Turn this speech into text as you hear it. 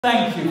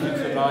Thank you for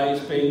today,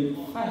 it's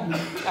been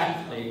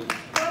fantastic,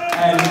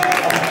 and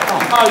I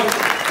hope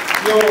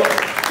your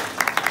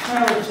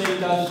charity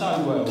does so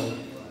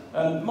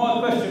well. My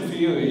question for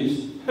you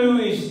is, who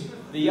is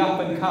the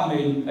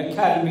up-and-coming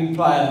academy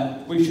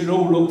player we should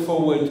all look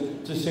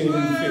forward to seeing in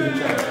the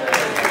future?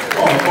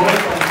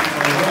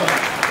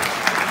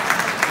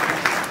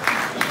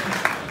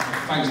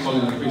 Thanks,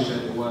 Colin, I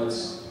appreciate the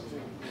words.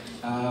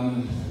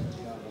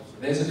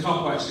 There's a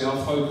couple actually.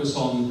 I'll focus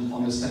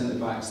on the centre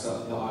backs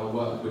that I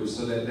work with.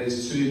 So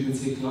there's two in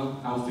particular.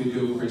 Alfie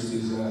Gilchrist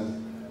is a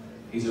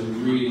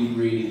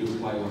really good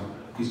player.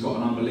 He's got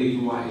an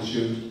unbelievable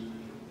attitude.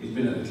 He's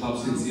been at the club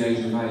since the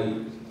age of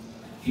 8.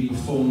 He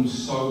performs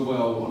so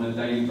well on a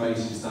daily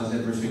basis, does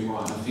everything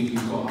right. I think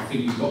he's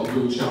got a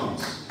real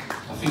chance.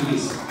 I think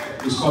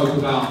we spoke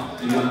about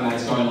the young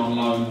lads going on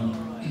loan,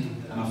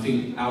 and I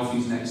think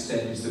Alfie's next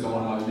step is to go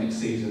on loan next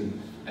season,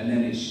 and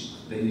then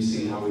you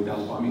see how he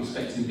does. But I'm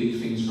expecting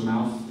big things from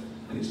Alf,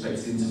 and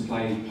expecting him to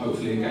play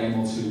hopefully a game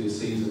or two this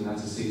season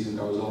as the season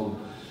goes on.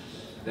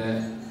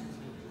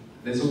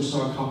 There's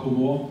also a couple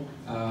more.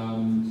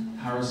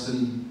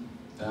 Harrison,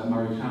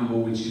 Murray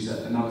Campbell, which is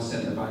another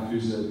centre back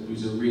who's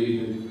a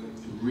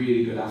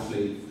really good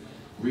athlete,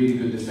 really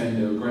good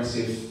defender,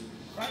 aggressive,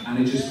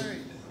 and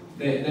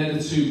they're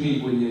the two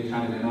people in the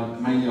academy,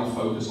 and mainly I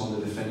focus on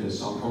the defenders,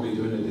 so I'm probably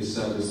doing a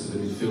disservice to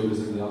the midfielders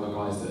and the other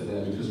guys that are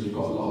there, because we've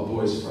got a lot of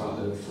boys throughout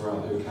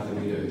the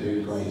academy that are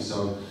doing great,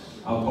 so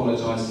I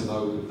apologise to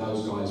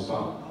those guys,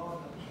 but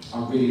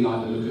I really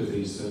like the look of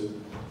these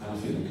two, and I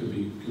think they could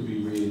be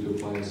really good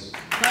players.